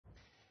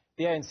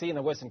The ANC in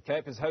the Western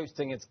Cape is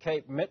hosting its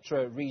Cape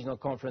Metro Regional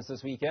Conference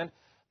this weekend.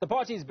 The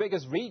party's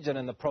biggest region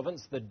in the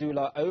province, the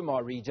Dullah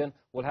Omar region,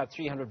 will have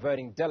 300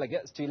 voting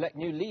delegates to elect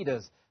new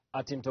leaders.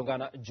 Athi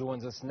Mtongana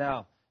joins us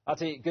now.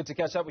 Athi, good to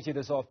catch up with you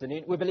this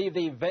afternoon. We believe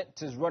the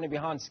event is running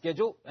behind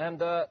schedule and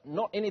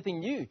not anything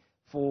new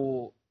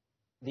for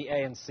the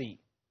ANC.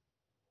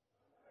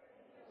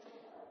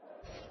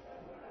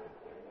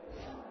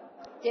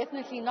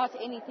 Definitely not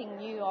anything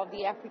new of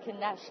the African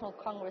National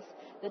Congress.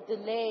 The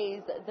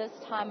delays this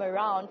time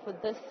around for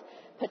this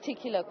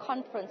particular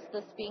conference,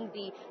 this being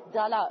the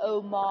Dullah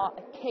Omar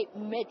Cape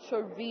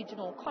Metro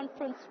Regional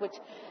Conference, which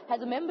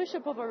has a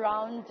membership of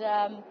around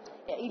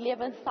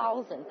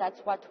 11,000. That's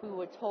what we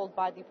were told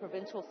by the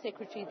provincial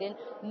secretary, then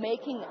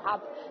making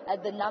up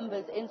the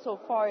numbers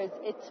insofar as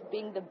it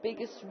being the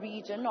biggest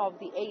region of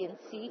the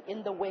ANC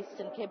in the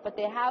Western Cape. But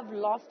they have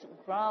lost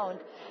ground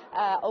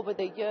over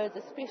the years,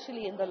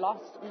 especially in the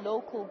last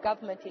local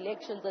government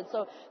elections. And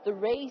so the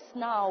race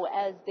now,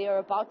 as they are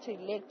about to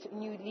elect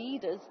new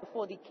leaders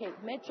for the Cape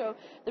Metro,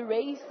 the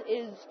race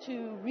is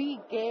to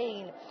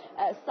regain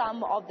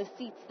some of the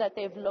seats that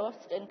they've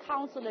lost in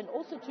council, and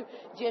also to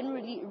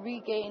generally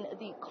regain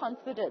the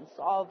confidence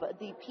of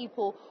the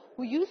people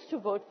who used to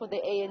vote for the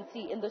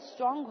ANC in the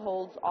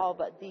strongholds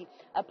of the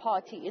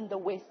party in the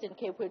Western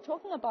Cape. We're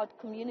talking about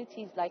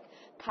communities like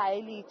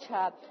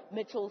Khayelitsha,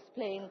 Mitchell's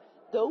Plain.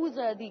 Those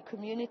are the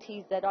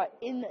communities that are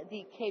in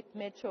the Cape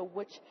Metro,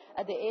 which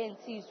the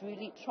ANC is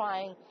really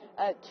trying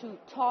to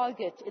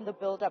target in the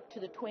build-up to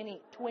the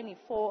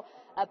 2024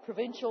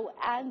 provincial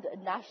and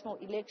national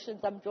elections.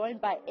 I'm joined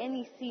by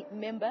NEC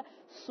member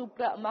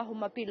Supra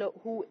Mahumapelo,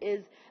 who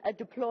is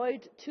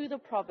deployed to the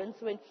province.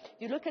 When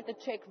you look at the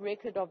track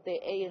record of the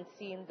ANC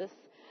in this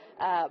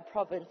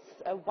province,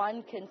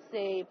 one can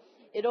say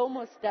it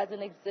almost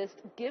doesn't exist,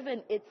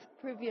 given its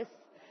previous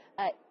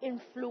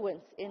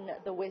influence in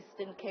the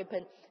Western Cape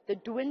and the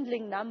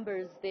dwindling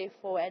numbers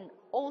therefore, and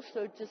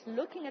also just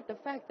looking at the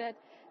fact that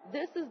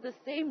this is the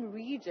same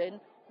region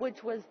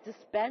which was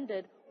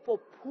disbanded for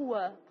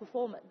poor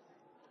performance.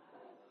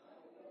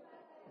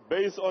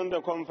 Based on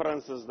the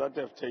conferences that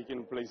have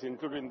taken place,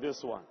 including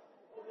this one,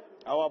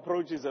 our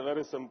approach is a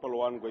very simple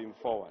one going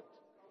forward.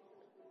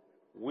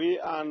 We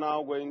are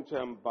now going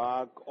to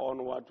embark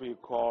on what we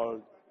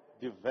call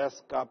the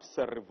West-Kaapse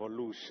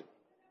Revolution.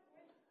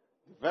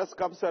 The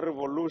West-Kaapse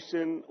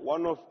Revolution,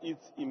 one of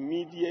its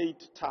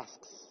immediate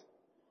tasks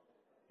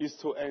is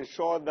to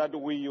ensure that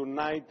we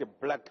unite the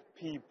black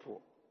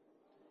people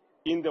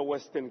in the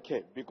Western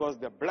Cape, because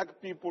the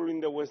black people in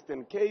the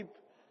Western Cape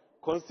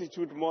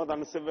constitute more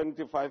than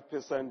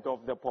 75%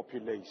 of the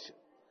population.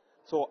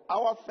 So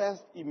our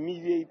first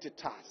immediate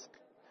task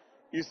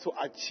is to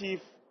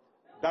achieve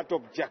that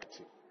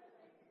objective.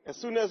 As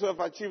soon as we have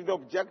achieved the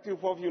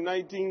objective of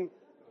uniting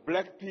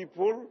black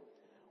people,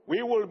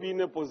 we will be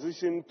in a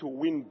position to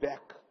win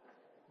back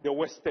the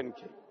Western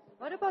Cape.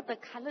 What about the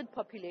colored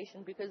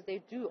population? Because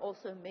they do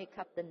also make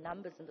up the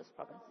numbers in this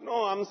province.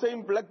 No, I'm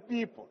saying black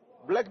people.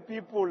 Black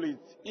people,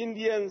 it's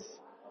Indians,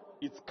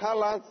 it's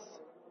colors,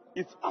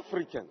 it's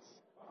Africans.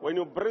 When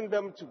you bring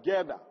them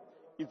together,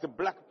 it's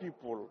black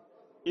people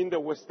in the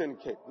Western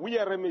Cape. We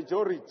are a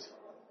majority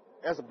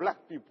as black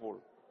people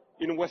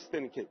in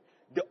Western Cape.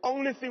 The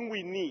only thing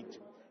we need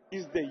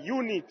is the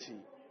unity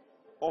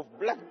of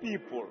black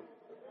people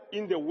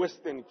in the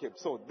Western Cape.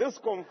 So this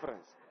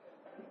conference,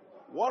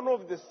 one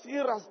of the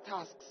serious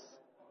tasks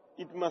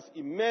it must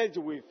emerge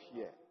with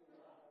here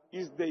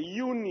is the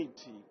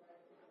unity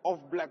of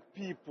black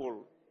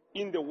people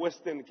in the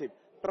Western Cape.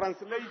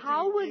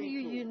 How will you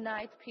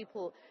unite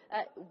people?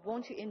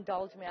 Won't you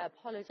indulge me? I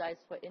apologize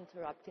for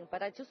interrupting,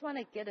 but I just want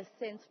to get a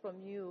sense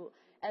from you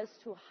as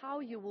to how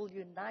you will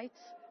unite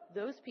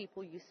those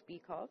people you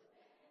speak of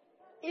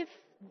if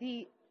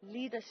the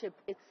leadership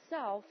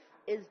itself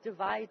is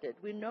divided.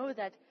 We know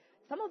that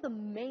some of the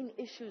main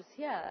issues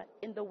here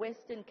in the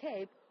Western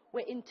Cape were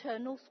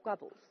internal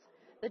squabbles.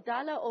 The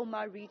Dullah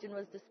Omar region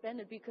was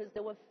disbanded because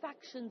there were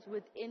factions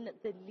within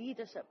the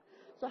leadership.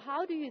 So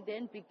how do you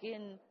then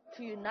begin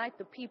to unite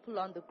the people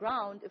on the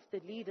ground if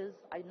the leaders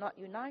are not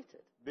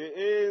united? The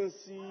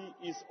ANC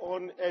is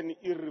on an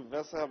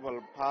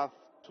irreversible path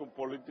to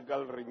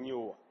political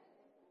renewal.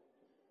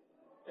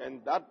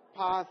 And that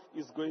path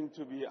is going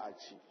to be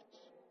achieved.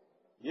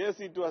 Yes,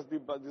 it was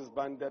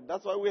disbanded.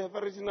 That's why we have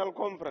a regional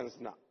conference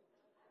now,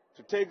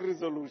 to take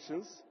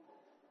resolutions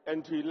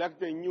and to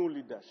elect a new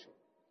leadership.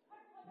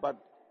 But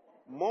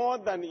more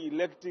than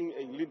electing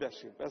a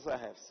leadership, as I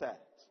have said,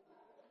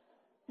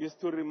 is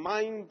to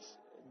remind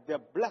the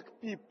black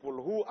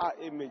people who are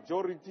a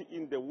majority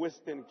in the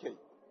Western Cape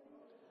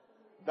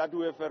that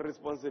we have a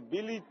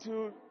responsibility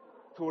to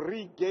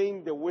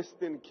regain the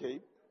Western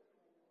Cape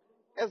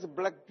as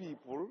black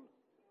people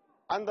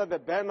under the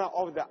banner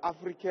of the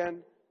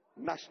African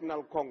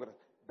National Congress.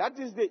 That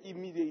is the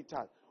immediate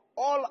task.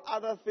 All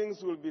other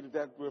things will be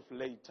dealt with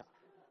later.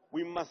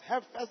 We must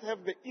first have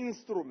the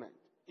instrument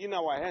in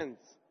our hands,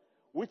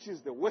 which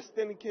is the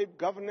Western Cape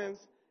governance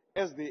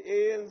as the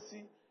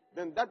ANC.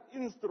 Then that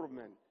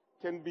instrument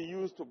can be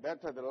used to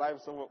better the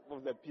lives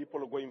of the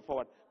people going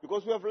forward.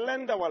 Because we have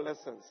learned our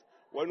lessons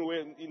when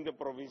we're in the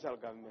provincial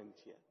government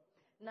here.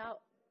 Now,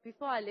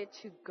 before I let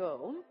you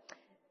go,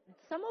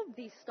 some of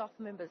the staff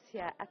members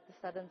here at the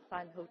Southern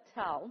Sun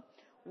Hotel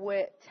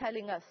were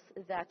telling us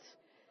that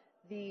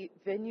the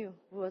venue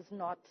was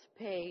not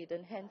paid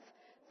and hence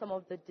some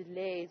of the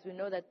delays. We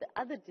know that the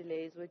other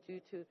delays were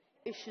due to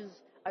issues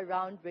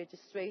around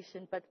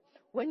registration. But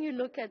when you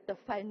look at the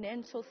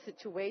financial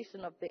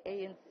situation of the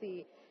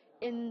ANC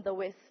in the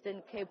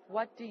Western Cape,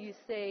 what do you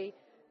say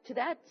to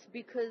that?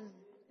 Because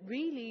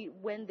really,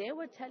 when they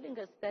were telling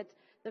us that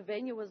the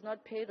venue was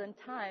not paid on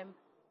time,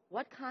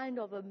 what kind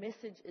of a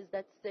message is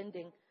that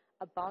sending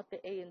about the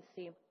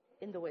ANC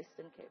in the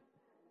Western Cape?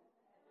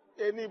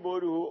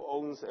 Anybody who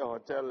owns a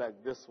hotel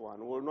like this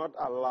one will not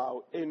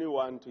allow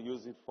anyone to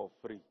use it for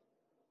free.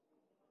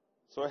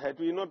 So had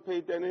we not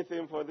paid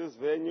anything for this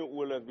venue, we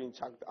would have been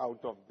chucked out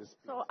of this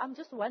place. So I'm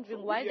just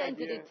wondering, why then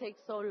did it take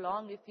so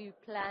long if you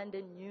planned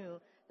and knew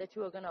that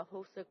you were going to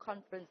host a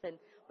conference, and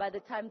by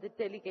the time the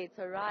delegates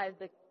arrived,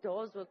 the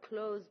doors were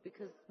closed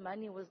because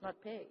money was not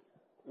paid?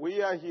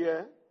 We are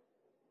here.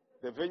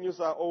 The venues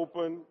are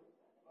open.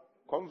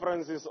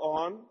 Conference is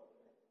on.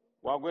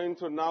 We are going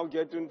to now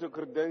get into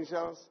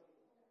credentials,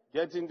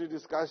 get into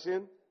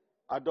discussion,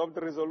 adopt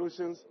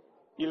resolutions,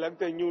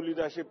 elect a new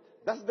leadership.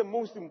 That's the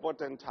most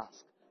important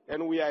task.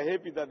 And we are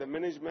happy that the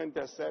management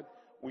has said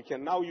we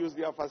can now use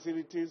their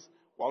facilities.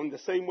 We're on the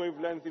same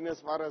wavelength in as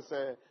far as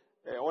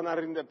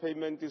honoring the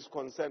payment is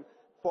concerned.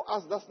 For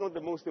us, that's not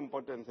the most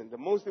important thing. The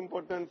most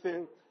important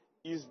thing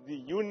is the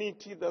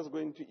unity that's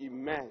going to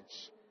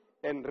emerge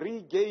and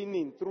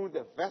regaining through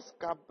the Vest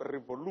Cup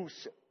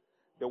revolution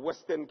the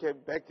Western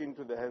Cape back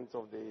into the hands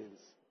of the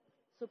ANC.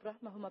 Supra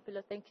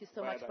Mahumapelo, thank you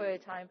so much for your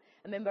time.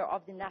 A member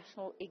of the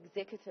National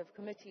Executive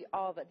Committee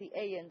of the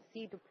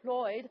ANC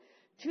deployed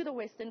to the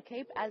Western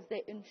Cape as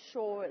they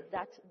ensure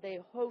that they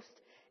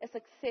host a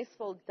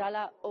successful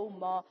Dullah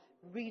Omar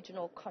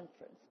Regional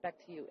Conference. Back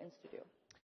to you in studio.